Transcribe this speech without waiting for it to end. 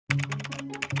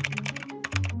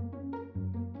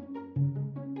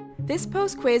This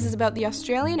post quiz is about the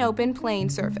Australian Open playing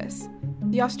surface.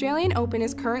 The Australian Open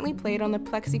is currently played on the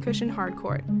Plexicushion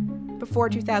hardcourt. Before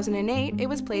 2008, it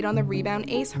was played on the Rebound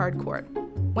Ace hardcourt.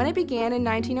 When it began in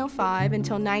 1905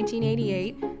 until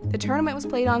 1988, the tournament was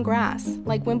played on grass,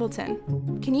 like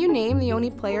Wimbledon. Can you name the only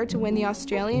player to win the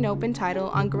Australian Open title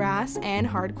on grass and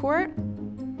hardcourt?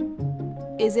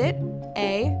 Is it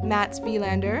A. Mats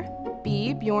Wilander,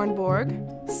 B. Bjorn Borg,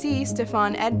 C.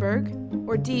 Stefan Edberg,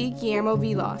 or D. Guillermo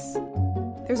Vilas?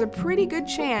 There's a pretty good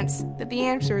chance that the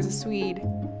answer is a Swede.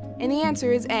 And the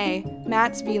answer is A.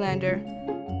 Mats Wilander.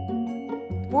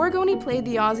 Borg only played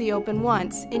the Aussie Open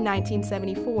once, in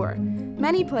 1974.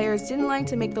 Many players didn't like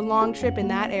to make the long trip in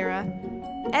that era.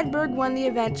 Edberg won the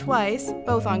event twice,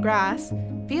 both on grass.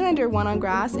 Wilander won on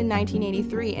grass in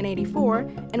 1983 and 84,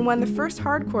 and won the first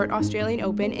hardcourt Australian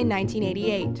Open in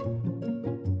 1988.